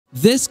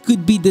This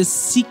could be the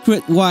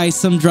secret why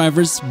some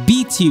drivers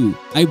beat you.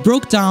 I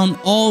broke down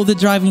all the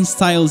driving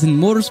styles in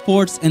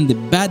motorsports and the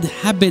bad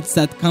habits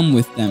that come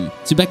with them.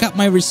 To back up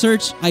my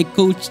research, I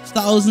coached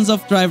thousands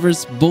of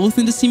drivers both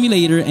in the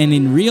simulator and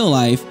in real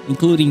life,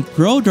 including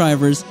pro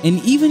drivers,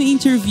 and even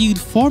interviewed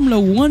Formula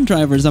 1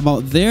 drivers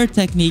about their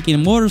technique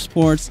in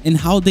motorsports and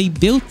how they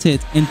built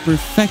it and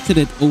perfected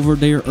it over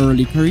their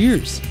early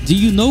careers. Do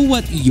you know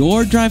what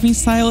your driving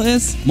style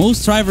is?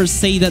 Most drivers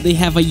say that they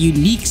have a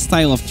unique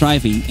style of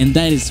driving, and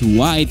that is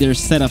why their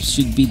setups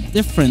should be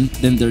different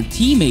than their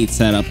teammates'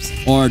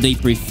 setups, or they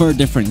prefer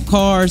different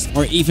cars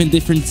or even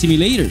different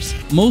simulators.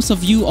 Most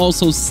of you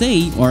also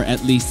say, or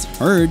at least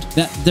heard,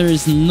 that there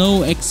is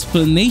no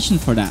explanation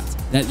for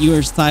that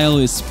your style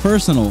is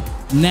personal,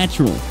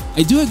 natural.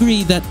 I do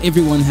agree that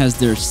everyone has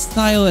their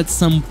style at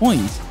some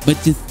point, but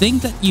to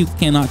think that you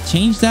cannot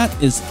change that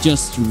is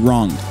just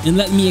wrong. And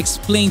let me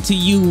explain to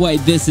you why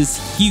this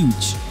is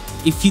huge.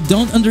 If you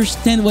don't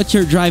understand what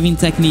your driving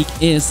technique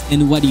is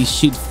and what you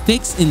should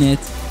fix in it,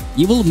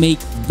 you will make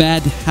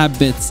bad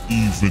habits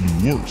even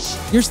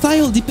worse. Your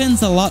style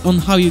depends a lot on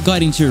how you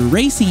got into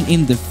racing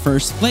in the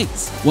first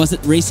place. Was it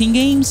racing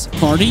games,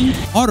 karting,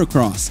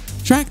 autocross,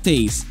 track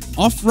days,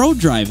 off-road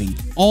driving?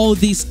 All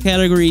these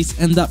categories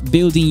end up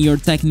building your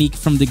technique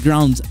from the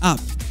ground up,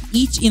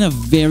 each in a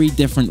very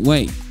different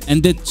way.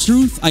 And the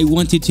truth I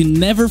want you to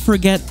never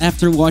forget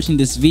after watching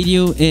this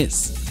video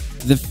is,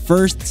 the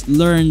first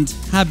learned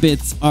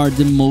habits are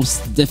the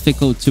most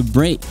difficult to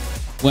break.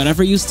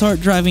 Whatever you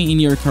start driving in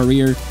your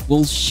career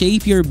will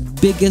shape your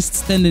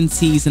biggest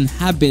tendencies and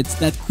habits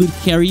that could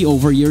carry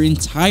over your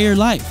entire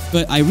life.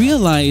 But I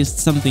realized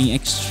something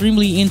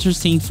extremely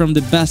interesting from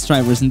the best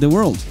drivers in the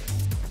world.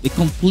 The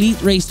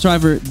complete race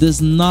driver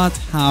does not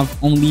have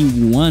only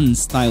one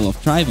style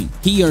of driving.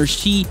 He or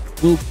she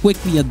will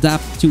quickly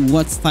adapt to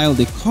what style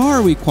the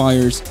car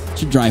requires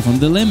to drive on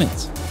the limit.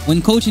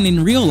 When coaching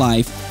in real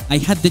life, I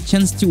had the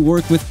chance to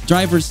work with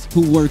drivers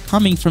who were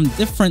coming from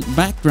different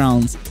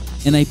backgrounds,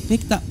 and I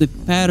picked up the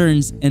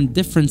patterns and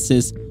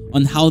differences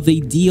on how they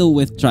deal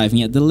with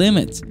driving at the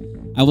limit.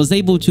 I was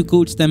able to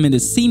coach them in the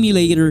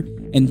simulator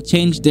and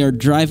change their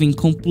driving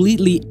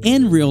completely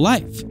in real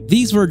life.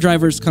 These were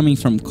drivers coming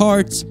from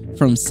karts,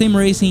 from sim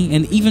racing,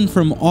 and even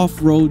from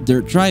off-road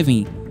dirt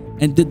driving.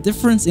 And the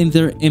difference in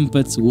their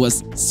inputs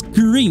was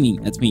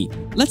screaming at me.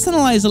 Let's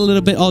analyze a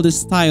little bit all the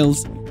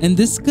styles and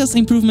discuss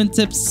improvement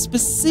tips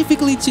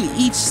specifically to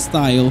each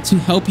style to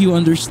help you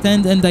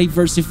understand and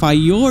diversify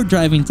your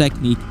driving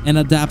technique and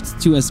adapt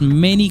to as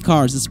many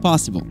cars as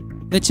possible.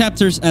 The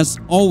chapters, as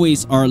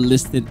always, are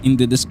listed in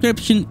the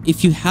description.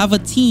 If you have a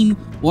team,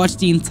 watch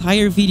the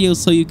entire video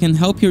so you can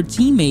help your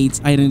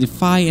teammates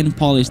identify and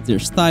polish their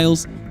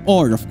styles.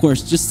 Or, of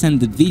course, just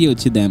send the video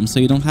to them so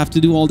you don't have to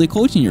do all the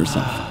coaching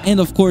yourself. And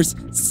of course,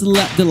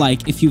 slap the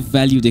like if you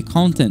value the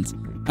content.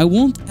 I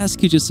won't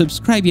ask you to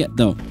subscribe yet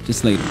though,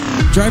 just later.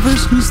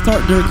 Drivers who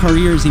start their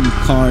careers in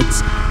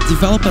karts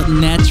develop a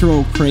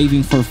natural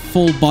craving for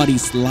full body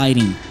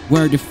sliding,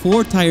 where the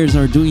four tires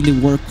are doing the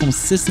work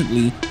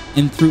consistently,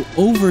 and through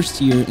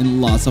oversteer and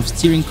lots of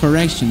steering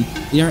correction,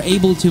 they are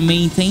able to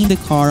maintain the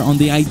car on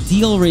the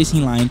ideal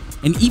racing line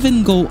and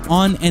even go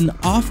on and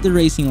off the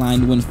racing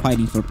line when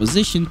fighting for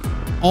position,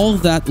 all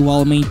that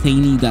while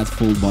maintaining that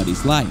full body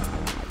slide.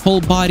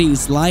 Full body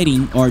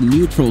sliding, or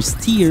neutral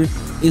steer,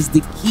 is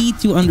the key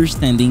to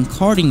understanding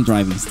karting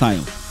driving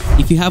style.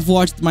 If you have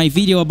watched my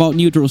video about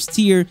neutral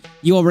steer,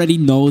 you already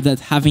know that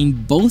having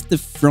both the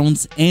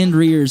fronts and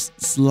rears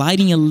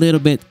sliding a little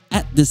bit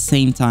at the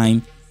same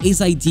time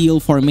is ideal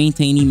for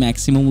maintaining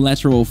maximum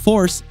lateral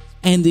force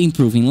and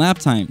improving lap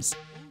times.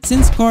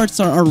 Since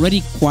karts are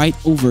already quite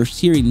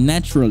oversteering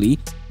naturally,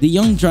 the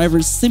young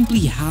drivers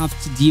simply have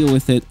to deal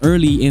with it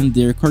early in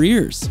their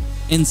careers.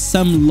 In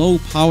some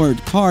low-powered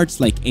karts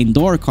like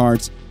indoor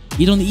karts,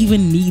 you don't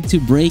even need to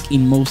brake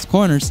in most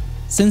corners,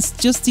 since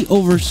just the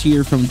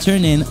oversteer from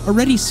turn-in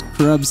already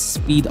scrubs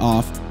speed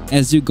off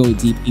as you go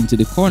deep into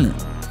the corner.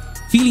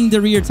 Feeling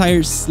the rear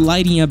tires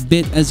sliding a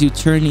bit as you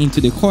turn into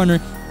the corner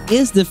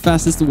is the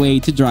fastest way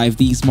to drive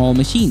these small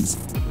machines,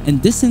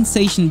 and this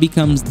sensation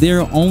becomes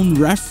their own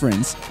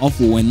reference of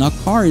when a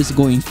car is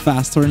going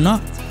fast or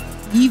not,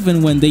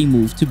 even when they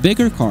move to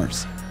bigger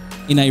cars.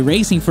 In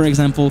iRacing, for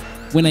example,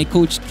 when I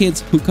coach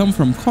kids who come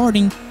from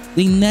karting,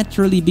 they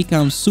naturally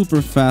become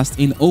super fast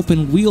in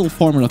open-wheel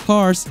Formula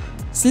cars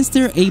since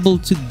they're able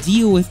to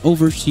deal with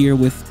oversteer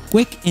with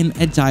quick and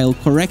agile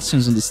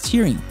corrections on the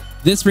steering.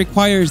 This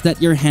requires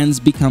that your hands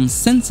become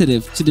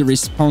sensitive to the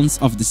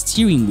response of the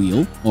steering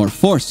wheel, or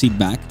force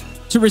feedback,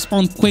 to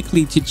respond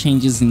quickly to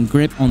changes in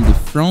grip on the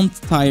front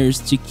tires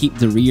to keep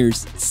the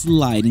rears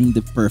sliding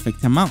the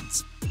perfect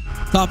amount.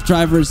 Top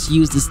drivers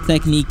use this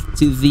technique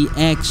to the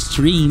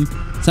extreme,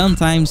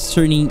 sometimes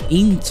turning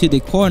into the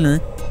corner,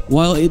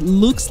 while it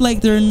looks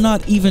like they're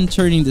not even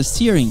turning the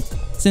steering,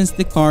 since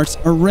the cars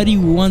already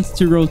want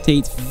to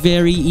rotate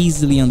very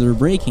easily under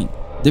braking.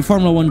 The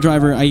Formula 1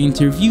 driver I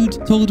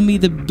interviewed told me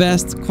the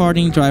best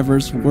karting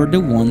drivers were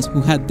the ones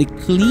who had the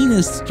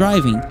cleanest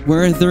driving,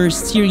 where their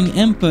steering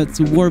inputs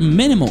were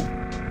minimal,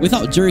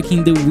 without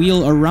jerking the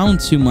wheel around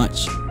too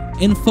much,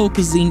 and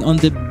focusing on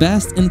the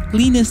best and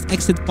cleanest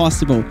exit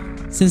possible,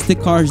 since the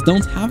cars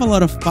don't have a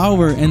lot of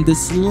power and the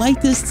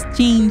slightest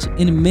change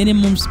in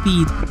minimum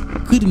speed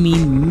could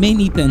mean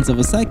many tenths of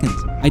a second.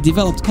 I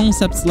developed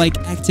concepts like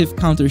active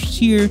counter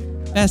steer,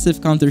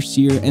 passive counter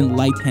steer, and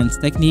light hands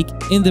technique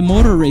in the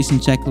Motor Racing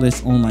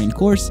Checklist online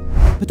course,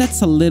 but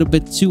that's a little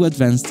bit too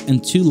advanced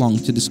and too long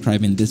to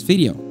describe in this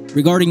video.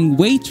 Regarding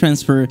weight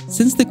transfer,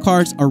 since the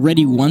cars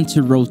already want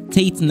to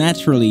rotate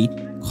naturally,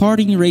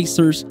 karting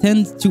racers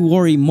tend to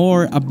worry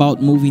more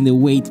about moving the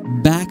weight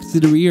back to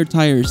the rear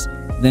tires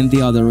than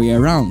the other way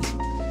around.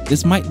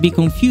 This might be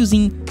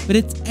confusing, but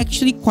it's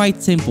actually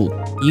quite simple.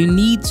 You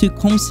need to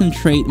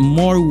concentrate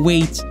more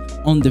weight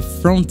on the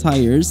front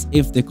tires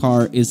if the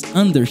car is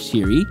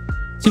understeery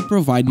to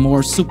provide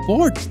more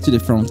support to the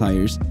front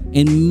tires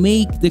and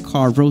make the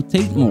car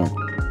rotate more.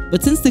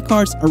 But since the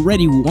cars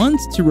already want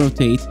to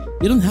rotate,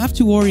 you don't have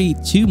to worry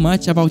too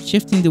much about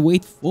shifting the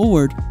weight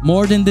forward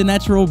more than the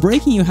natural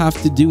braking you have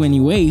to do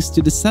anyways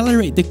to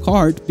decelerate the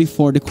kart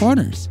before the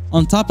corners.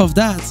 On top of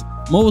that,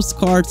 most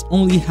karts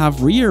only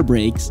have rear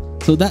brakes,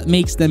 so that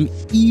makes them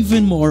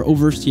even more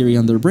oversteery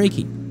under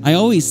braking. I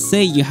always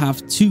say you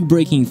have two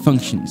braking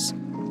functions.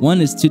 One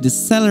is to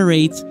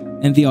decelerate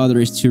and the other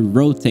is to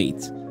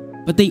rotate,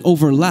 but they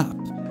overlap.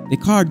 The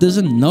car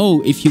doesn't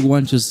know if you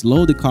want to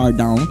slow the car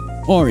down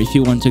or if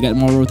you want to get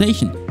more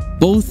rotation.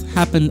 Both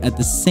happen at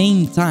the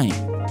same time,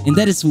 and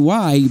that is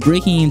why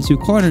braking into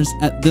corners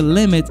at the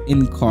limit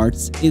in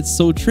karts is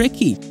so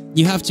tricky.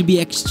 You have to be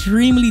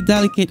extremely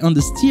delicate on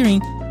the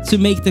steering to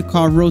make the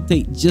car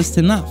rotate just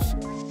enough.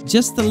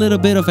 Just a little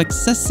bit of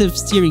excessive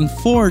steering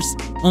force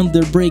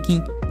under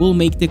braking will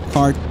make the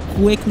kart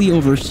quickly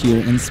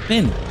oversteer and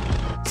spin.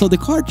 So the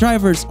kart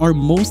drivers are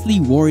mostly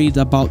worried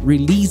about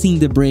releasing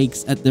the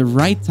brakes at the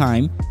right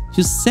time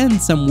to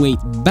send some weight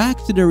back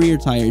to the rear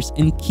tires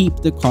and keep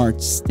the kart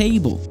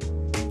stable.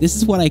 This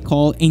is what I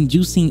call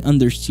inducing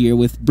understeer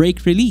with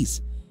brake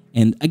release.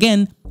 And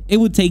again, it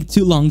would take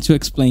too long to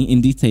explain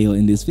in detail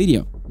in this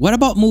video. What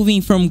about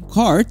moving from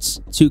karts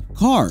to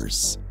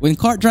cars? When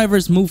kart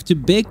drivers move to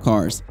big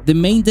cars, the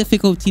main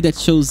difficulty that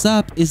shows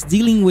up is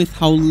dealing with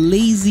how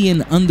lazy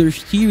and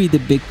understeery the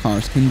big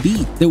cars can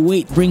be. The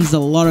weight brings a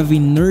lot of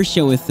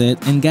inertia with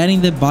it, and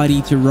getting the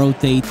body to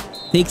rotate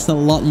takes a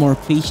lot more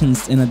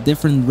patience and a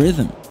different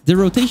rhythm. The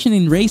rotation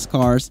in race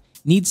cars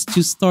needs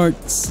to start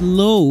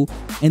slow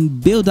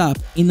and build up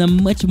in a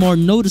much more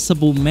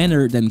noticeable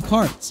manner than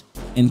karts.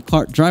 And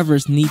kart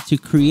drivers need to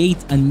create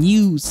a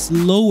new,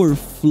 slower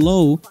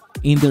flow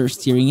in their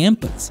steering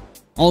inputs.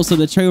 Also,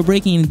 the trail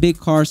braking in big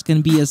cars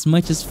can be as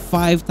much as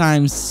 5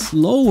 times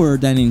slower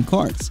than in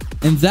karts,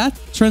 and that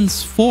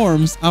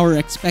transforms our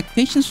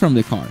expectations from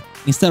the car.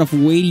 Instead of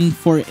waiting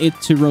for it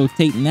to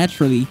rotate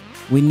naturally,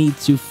 we need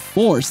to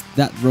force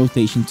that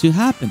rotation to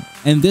happen.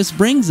 And this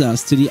brings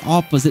us to the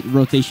opposite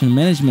rotation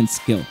management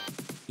skill,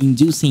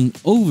 inducing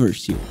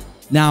oversteer.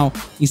 Now,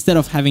 instead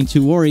of having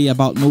to worry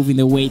about moving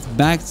the weight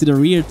back to the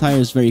rear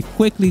tires very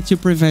quickly to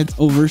prevent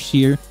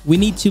oversteer, we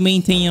need to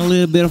maintain a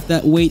little bit of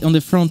that weight on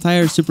the front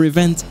tires to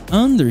prevent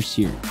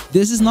understeer.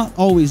 This is not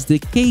always the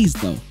case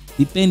though.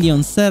 Depending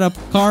on setup,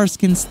 cars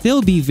can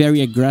still be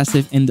very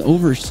aggressive and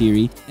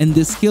oversteery, and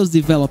the skills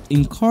developed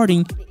in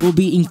karting will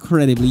be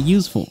incredibly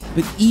useful.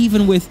 But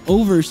even with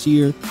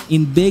oversteer,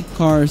 in big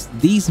cars,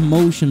 these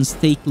motions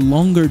take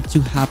longer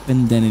to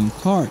happen than in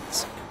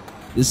karts.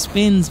 The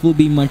spins will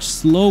be much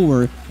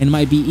slower and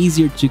might be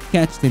easier to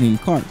catch than in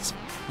karts.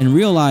 In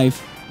real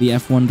life, the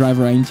F1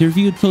 driver I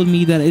interviewed told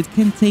me that it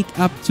can take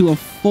up to a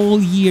full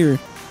year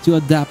to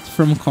adapt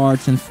from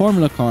karts and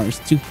formula cars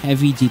to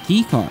heavy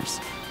GT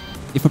cars.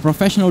 If a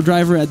professional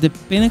driver at the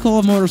pinnacle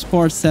of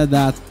motorsports said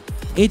that,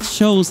 it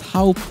shows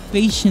how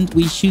patient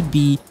we should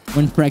be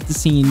when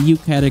practicing in new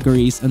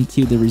categories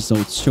until the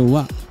results show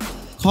up.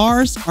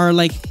 Cars are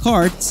like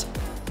karts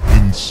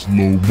in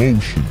slow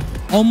motion.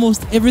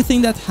 Almost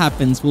everything that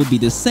happens will be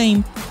the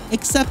same,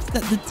 except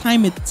that the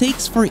time it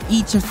takes for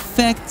each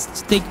effect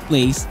to take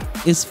place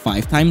is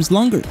 5 times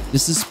longer. The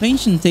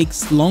suspension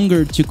takes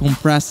longer to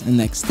compress and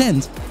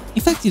extend.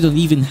 In fact, you don't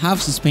even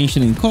have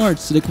suspension in karts,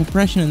 so the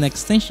compression and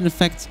extension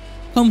effect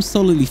comes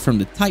solely from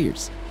the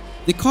tires.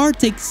 The car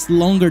takes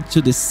longer to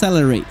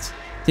decelerate,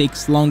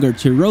 takes longer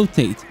to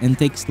rotate, and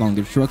takes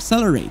longer to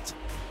accelerate.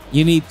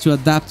 You need to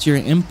adapt your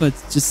input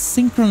to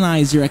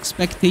synchronize your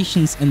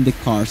expectations and the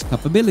car's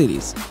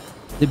capabilities.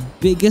 The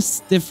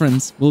biggest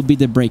difference will be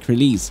the brake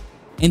release.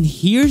 And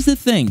here's the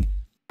thing,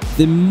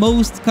 the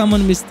most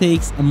common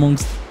mistakes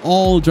amongst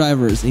all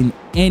drivers in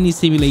any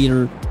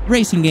simulator,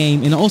 racing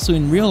game, and also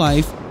in real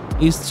life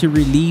is to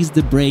release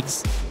the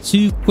brakes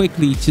too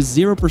quickly to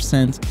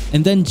 0%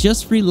 and then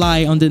just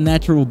rely on the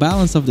natural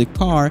balance of the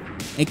car,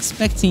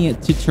 expecting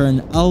it to turn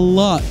a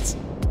lot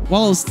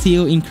while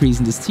still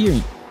increasing the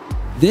steering.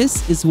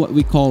 This is what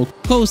we call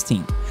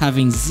coasting,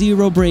 having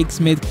 0 brakes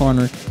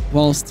mid-corner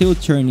while still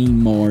turning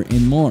more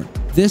and more.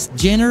 This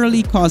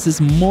generally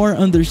causes more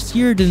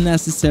understeer than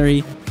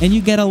necessary, and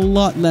you get a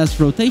lot less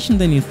rotation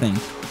than you think.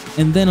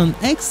 And then on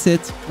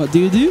exit, what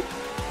do?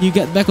 You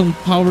get back on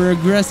power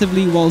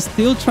aggressively while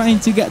still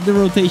trying to get the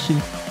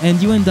rotation, and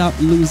you end up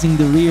losing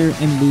the rear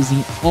and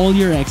losing all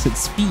your exit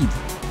speed.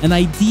 An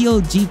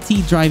ideal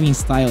GT driving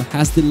style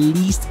has the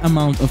least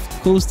amount of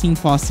coasting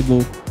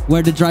possible,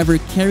 where the driver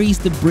carries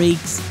the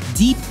brakes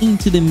deep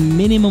into the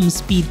minimum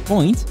speed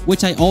point,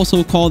 which I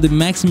also call the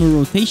maximum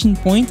rotation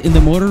point in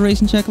the motor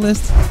racing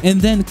checklist, and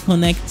then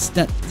connects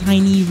that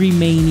tiny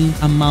remaining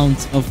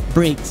amount of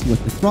brakes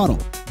with the throttle.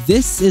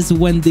 This is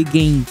when the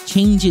game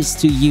changes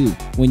to you,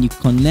 when you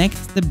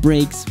connect the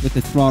brakes with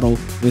the throttle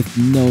with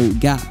no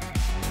gap.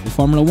 The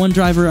Formula 1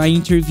 driver I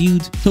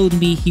interviewed told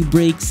me he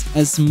brakes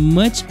as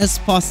much as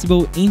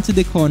possible into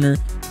the corner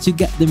to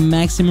get the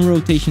maximum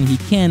rotation he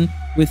can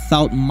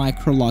without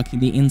micro-locking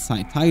the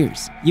inside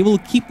tires. You will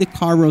keep the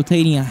car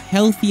rotating a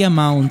healthy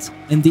amount,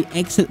 and the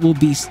exit will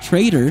be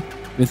straighter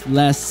with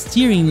less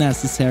steering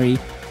necessary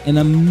and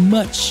a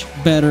much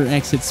better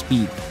exit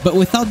speed. But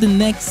without the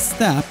next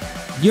step,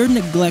 you're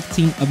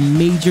neglecting a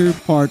major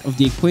part of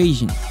the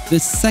equation. The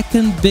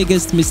second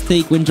biggest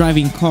mistake when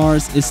driving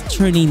cars is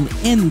turning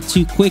in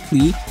too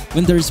quickly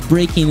when there's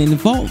braking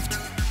involved.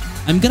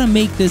 I'm gonna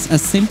make this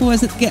as simple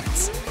as it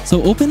gets.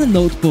 So open a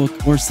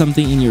notebook or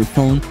something in your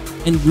phone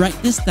and write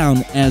this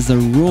down as a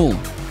rule.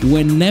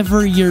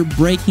 Whenever you're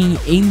braking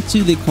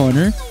into the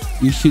corner,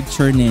 you should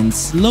turn in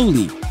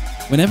slowly.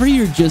 Whenever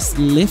you're just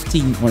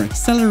lifting or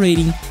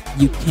accelerating,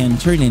 you can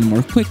turn in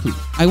more quickly.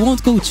 I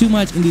won't go too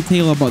much in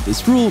detail about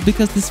this rule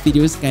because this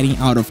video is getting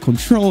out of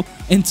control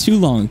and too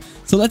long.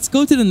 So let's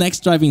go to the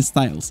next driving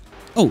styles.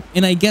 Oh,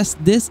 and I guess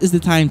this is the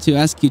time to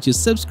ask you to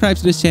subscribe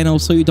to this channel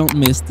so you don't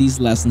miss these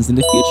lessons in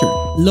the future.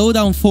 Low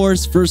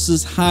downforce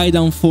versus high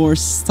downforce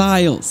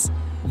styles.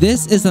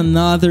 This is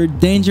another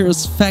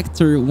dangerous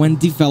factor when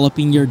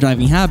developing your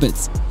driving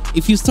habits.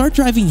 If you start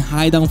driving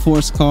high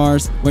downforce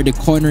cars where the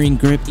cornering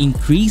grip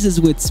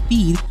increases with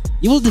speed,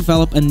 you will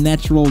develop a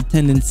natural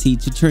tendency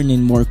to turn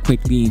in more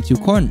quickly into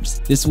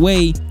corners. This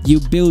way, you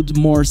build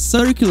more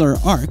circular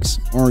arcs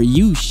or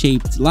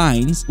U-shaped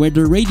lines where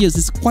the radius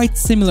is quite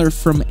similar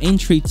from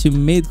entry to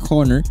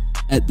mid-corner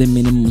at the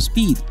minimum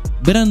speed.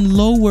 But on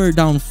lower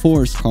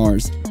downforce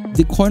cars,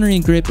 the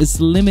cornering grip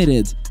is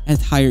limited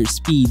at higher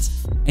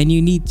speeds, and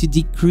you need to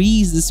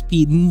decrease the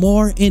speed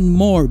more and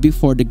more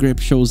before the grip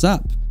shows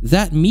up.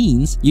 That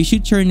means you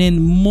should turn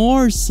in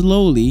more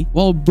slowly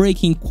while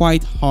braking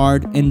quite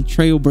hard and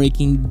trail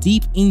braking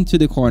deep into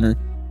the corner,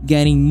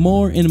 getting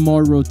more and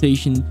more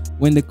rotation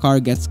when the car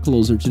gets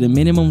closer to the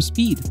minimum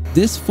speed.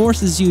 This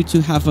forces you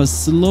to have a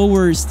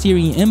slower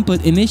steering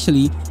input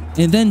initially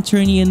and then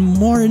turning in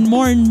more and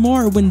more and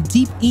more when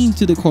deep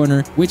into the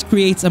corner, which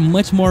creates a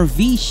much more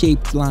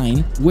V-shaped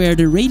line where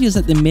the radius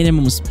at the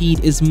minimum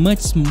speed is much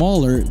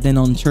smaller than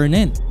on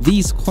turn-in.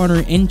 These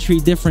corner entry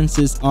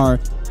differences are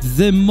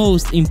the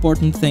most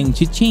important thing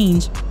to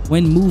change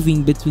when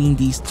moving between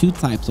these two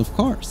types of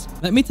cars.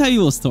 Let me tell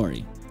you a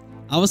story.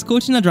 I was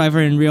coaching a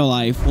driver in real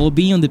life while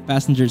being on the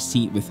passenger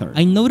seat with her.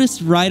 I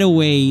noticed right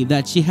away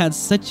that she had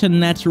such a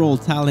natural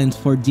talent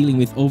for dealing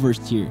with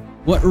oversteer.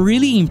 What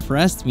really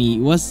impressed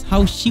me was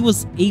how she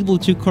was able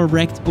to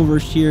correct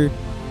oversteer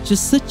to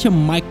such a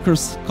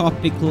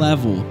microscopic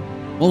level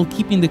while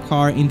keeping the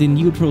car in the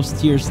neutral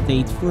steer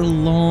state for a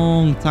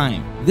long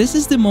time. This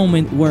is the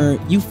moment where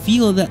you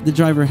feel that the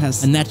driver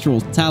has a natural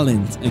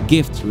talent, a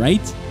gift,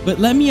 right? But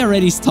let me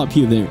already stop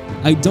you there.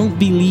 I don't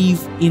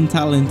believe in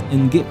talent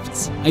and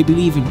gifts. I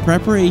believe in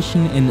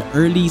preparation and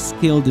early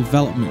skill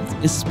development,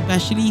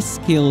 especially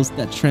skills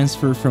that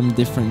transfer from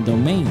different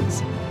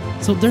domains.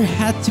 So there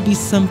had to be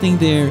something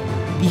there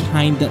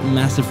behind that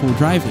masterful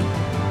driving.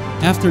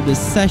 After this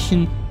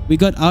session, we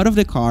got out of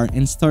the car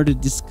and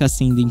started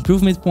discussing the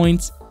improvement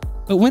points,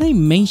 but when I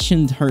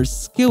mentioned her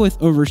skill with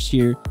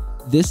oversteer,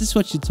 this is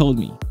what she told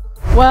me.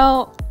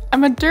 Well,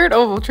 I'm a dirt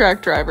oval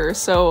track driver,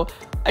 so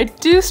I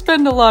do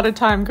spend a lot of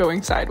time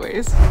going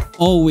sideways.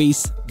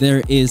 Always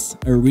there is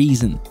a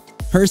reason.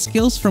 Her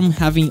skills from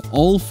having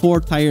all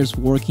 4 tires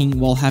working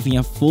while having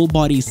a full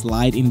body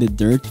slide in the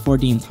dirt for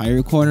the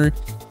entire corner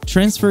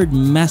transferred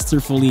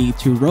masterfully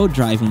to road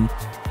driving,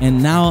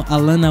 and now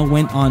Alana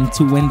went on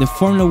to win the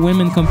Formula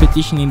Women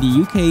competition in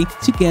the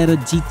UK to get a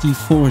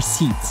GT4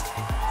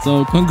 seat.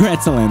 So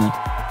congrats, Alana.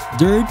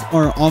 Dirt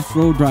or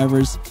off-road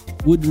drivers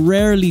would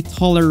rarely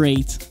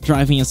tolerate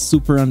driving a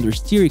super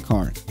understeer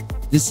car.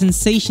 The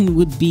sensation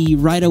would be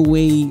right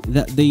away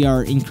that they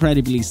are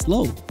incredibly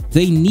slow.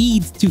 They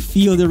need to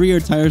feel the rear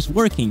tires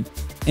working,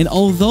 and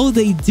although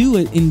they do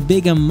it in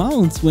big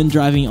amounts when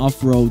driving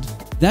off-road,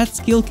 that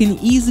skill can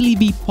easily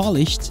be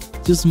polished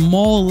to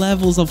small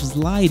levels of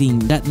sliding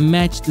that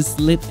match the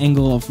slip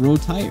angle of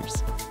road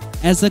tires.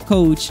 As a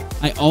coach,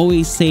 I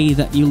always say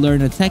that you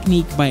learn a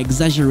technique by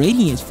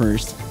exaggerating it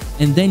first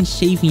and then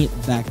shaving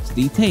it back to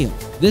detail.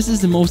 This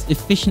is the most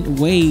efficient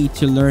way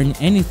to learn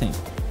anything.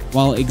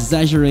 While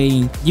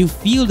exaggerating, you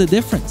feel the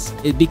difference.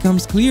 It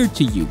becomes clear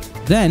to you.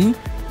 Then,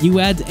 you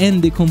add in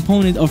the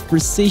component of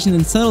precision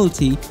and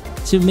subtlety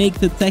to make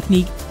the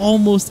technique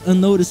almost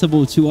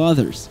unnoticeable to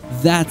others.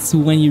 That's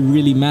when you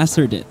really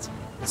mastered it.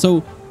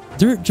 So,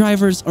 Dirt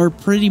drivers are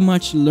pretty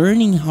much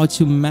learning how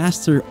to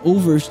master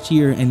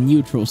oversteer and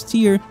neutral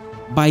steer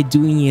by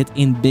doing it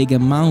in big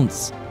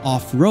amounts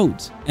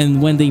off-road.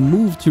 And when they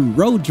move to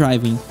road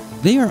driving,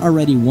 they are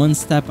already one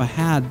step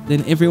ahead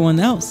than everyone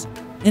else,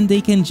 and they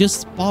can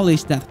just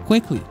polish that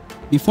quickly.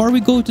 Before we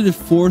go to the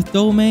fourth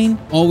domain,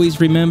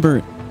 always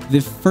remember, the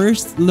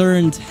first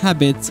learned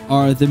habits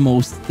are the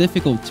most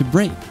difficult to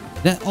break.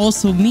 That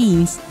also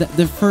means that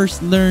the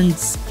first learned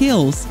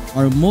skills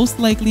are most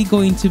likely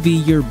going to be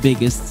your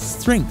biggest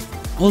strength.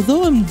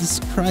 Although I'm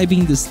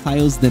describing the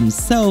styles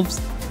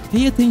themselves,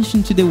 pay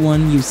attention to the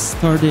one you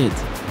started.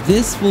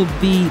 This will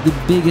be the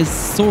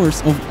biggest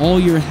source of all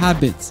your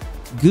habits,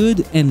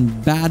 good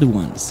and bad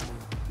ones.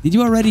 Did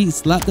you already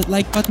slap that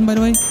like button, by the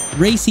way?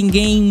 Racing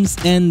games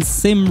and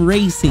sim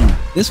racing.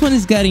 This one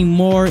is getting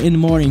more and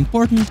more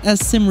important as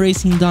sim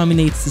racing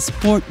dominates the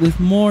sport, with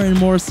more and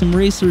more sim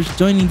racers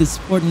joining the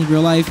sport in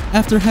real life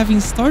after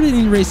having started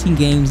in racing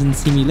games and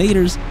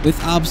simulators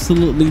with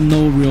absolutely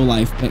no real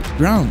life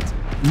background,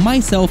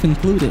 myself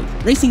included.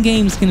 Racing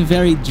games can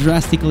vary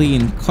drastically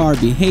in car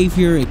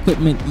behavior,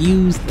 equipment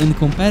used, and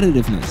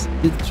competitiveness.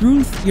 The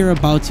truth you're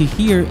about to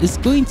hear is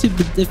going to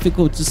be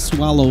difficult to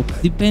swallow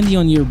depending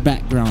on your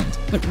background,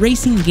 but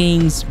racing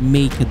games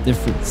make a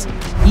difference,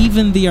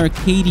 even the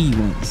arcadey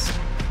ones.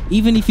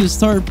 Even if you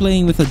start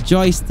playing with a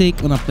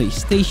joystick on a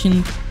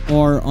PlayStation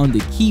or on the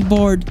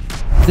keyboard,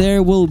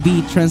 there will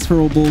be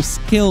transferable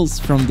skills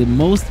from the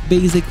most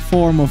basic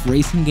form of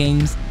racing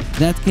games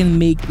that can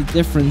make the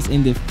difference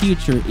in the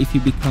future if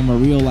you become a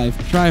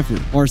real-life driver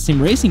or sim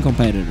racing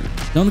competitor.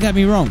 Don't get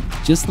me wrong,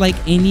 just like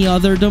any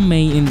other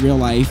domain in real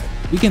life,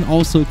 you can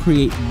also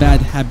create bad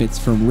habits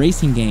from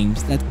racing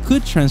games that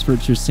could transfer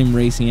to sim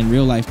racing and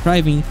real-life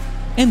driving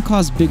and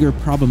cause bigger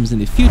problems in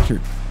the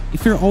future.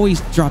 If you're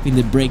always dropping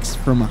the brakes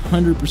from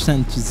 100%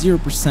 to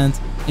 0%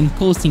 and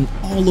coasting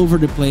all over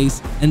the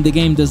place, and the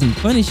game doesn't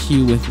punish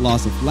you with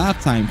loss of lap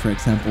time, for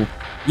example,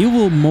 you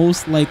will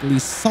most likely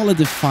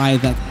solidify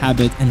that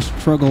habit and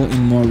struggle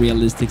in more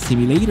realistic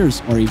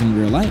simulators or even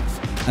real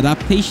life.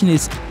 Adaptation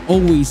is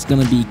always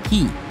gonna be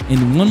key.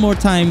 And one more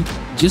time,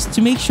 just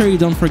to make sure you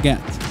don't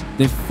forget,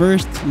 the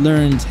first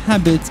learned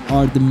habits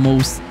are the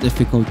most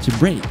difficult to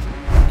break.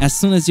 As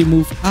soon as you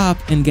move up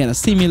and get a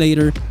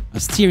simulator, a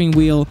steering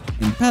wheel,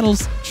 and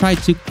pedals, try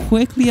to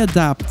quickly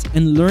adapt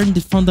and learn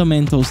the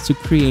fundamentals to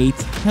create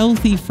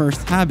healthy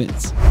first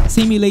habits.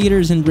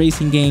 Simulators and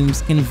racing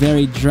games can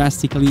vary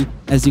drastically,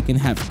 as you can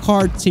have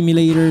kart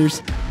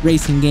simulators,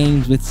 racing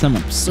games with some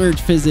absurd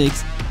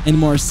physics, and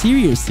more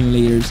serious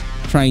simulators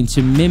trying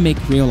to mimic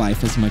real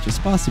life as much as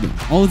possible.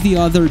 All the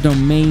other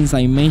domains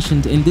I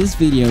mentioned in this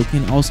video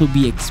can also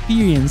be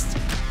experienced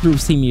through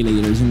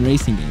simulators and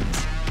racing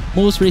games.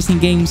 Most racing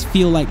games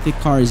feel like the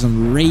car is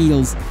on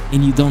rails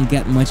and you don't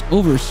get much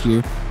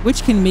oversteer,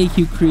 which can make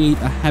you create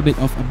a habit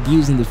of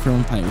abusing the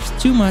front tires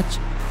too much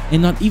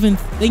and not even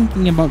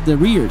thinking about the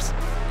rears,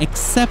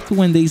 except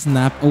when they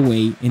snap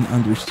away in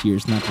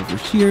understeer, snap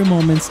oversteer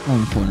moments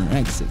on corner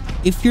exit.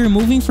 If you're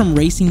moving from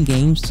racing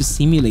games to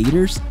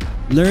simulators,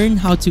 learn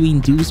how to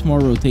induce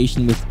more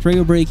rotation with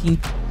trail braking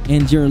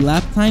and your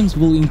lap times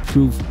will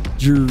improve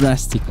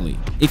drastically.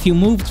 If you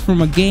moved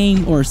from a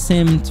game or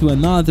sim to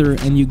another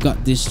and you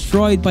got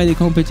destroyed by the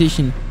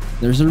competition,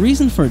 there's a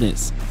reason for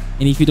this.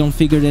 And if you don't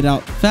figure it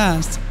out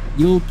fast,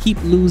 you'll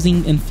keep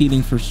losing and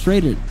feeling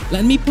frustrated.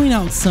 Let me point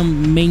out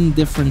some main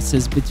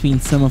differences between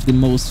some of the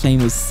most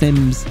famous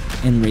sims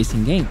and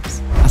racing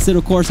games.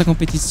 Assetto, Corsa,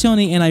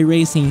 Competizione, and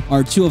iRacing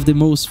are two of the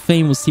most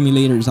famous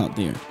simulators out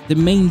there. The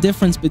main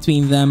difference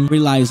between them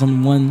relies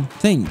on one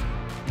thing: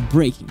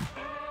 braking.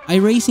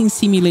 iRacing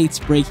simulates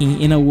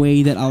braking in a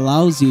way that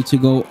allows you to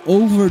go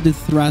over the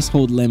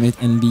threshold limit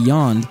and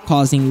beyond,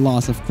 causing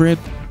loss of grip,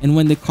 and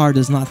when the car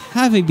does not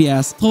have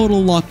ABS,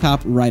 total lockup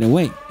right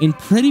away. In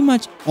pretty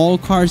much all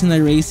cars in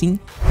iRacing,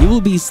 you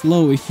will be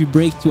slow if you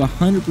brake to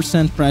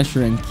 100%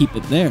 pressure and keep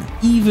it there,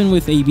 even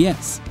with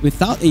ABS.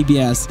 Without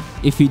ABS,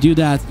 if you do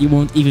that, you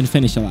won't even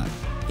finish a lap.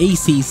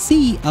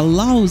 ACC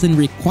allows and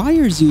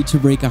requires you to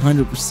brake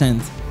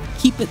 100%,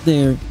 keep it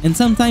there, and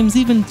sometimes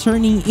even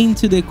turning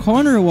into the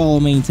corner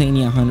while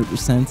maintaining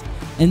 100%,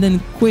 and then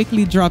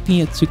quickly dropping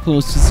it to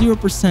close to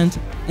 0%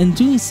 and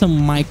doing some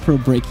micro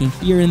braking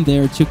here and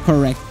there to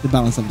correct the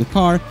balance of the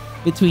car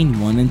between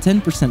 1 and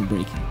 10%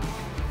 braking.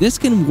 This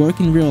can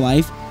work in real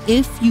life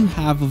if you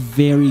have a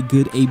very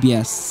good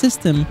ABS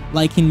system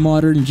like in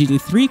modern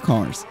GT3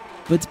 cars,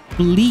 but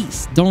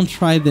please don't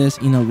try this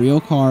in a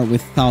real car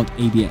without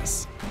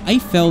ABS. I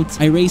felt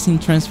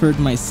iRacing transferred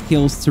my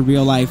skills to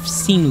real life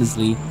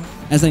seamlessly,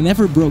 as I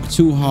never broke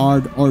too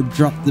hard or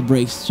dropped the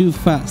brakes too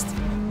fast,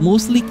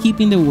 mostly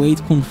keeping the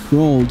weight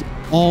controlled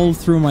all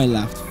through my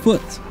left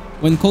foot.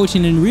 When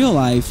coaching in real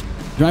life,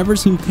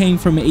 drivers who came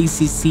from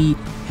ACC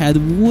had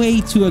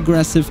way too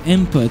aggressive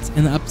input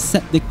and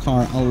upset the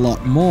car a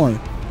lot more,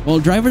 while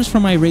drivers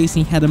from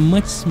iRacing had a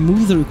much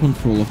smoother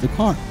control of the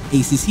car.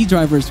 ACC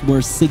drivers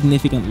were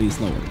significantly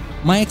slower.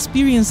 My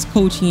experience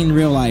coaching in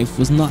real life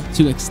was not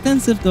too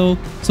extensive though,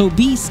 so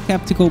be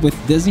skeptical with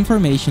this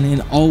information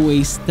and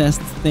always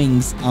test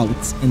things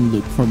out and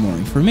look for more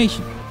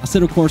information.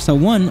 Assetto Corsa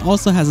 1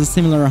 also has a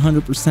similar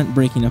 100%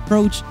 braking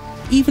approach,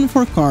 even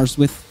for cars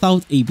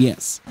without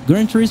ABS.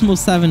 Gran Turismo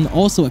 7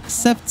 also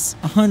accepts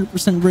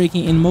 100%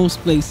 braking in most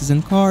places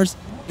in cars,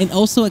 and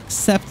also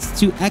accepts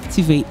to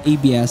activate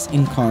ABS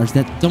in cars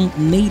that don't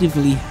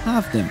natively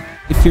have them.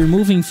 If you're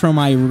moving from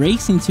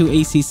iRacing to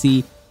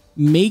ACC,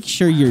 make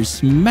sure you're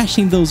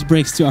smashing those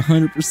brakes to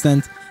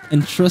 100%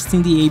 and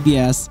trusting the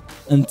ABS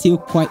until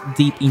quite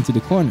deep into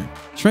the corner.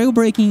 Trail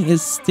braking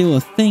is still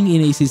a thing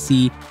in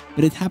ACC,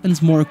 but it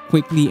happens more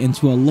quickly and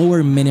to a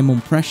lower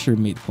minimum pressure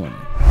mid-corner.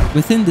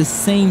 Within the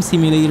same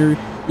simulator,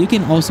 you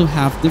can also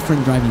have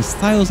different driving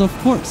styles, of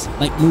course,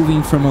 like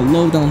moving from a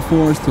low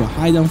downforce to a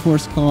high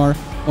downforce car,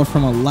 or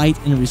from a light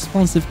and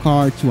responsive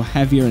car to a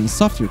heavier and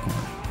softer car.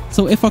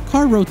 So if a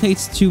car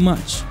rotates too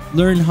much,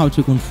 learn how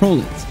to control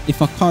it.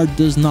 If a car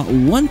does not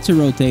want to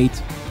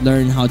rotate,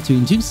 learn how to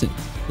induce it.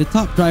 The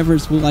top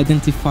drivers will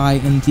identify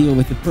and deal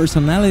with the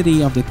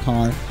personality of the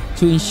car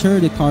to ensure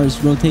the car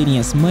is rotating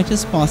as much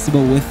as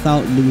possible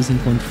without losing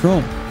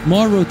control.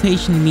 More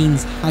rotation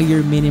means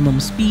higher minimum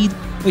speed,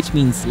 which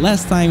means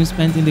less time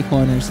spent in the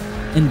corners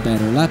and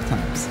better lap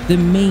times. The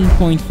main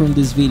point from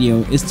this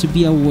video is to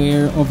be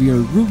aware of your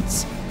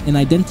routes and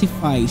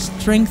identify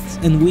strengths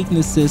and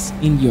weaknesses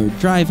in your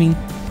driving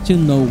to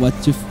know what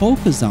to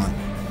focus on.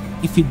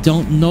 If you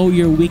don't know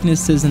your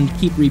weaknesses and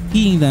keep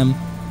repeating them,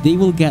 they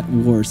will get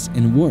worse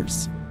and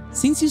worse.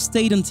 Since you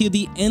stayed until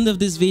the end of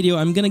this video,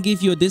 I'm gonna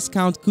give you a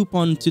discount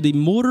coupon to the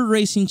Motor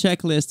Racing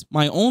Checklist,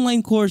 my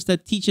online course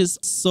that teaches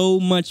so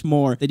much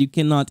more that you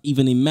cannot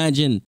even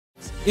imagine.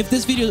 If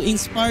this video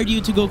inspired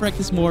you to go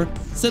practice more,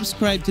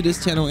 subscribe to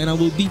this channel and I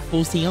will be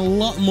posting a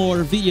lot more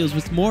videos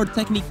with more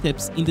technique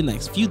tips in the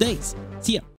next few days. See ya!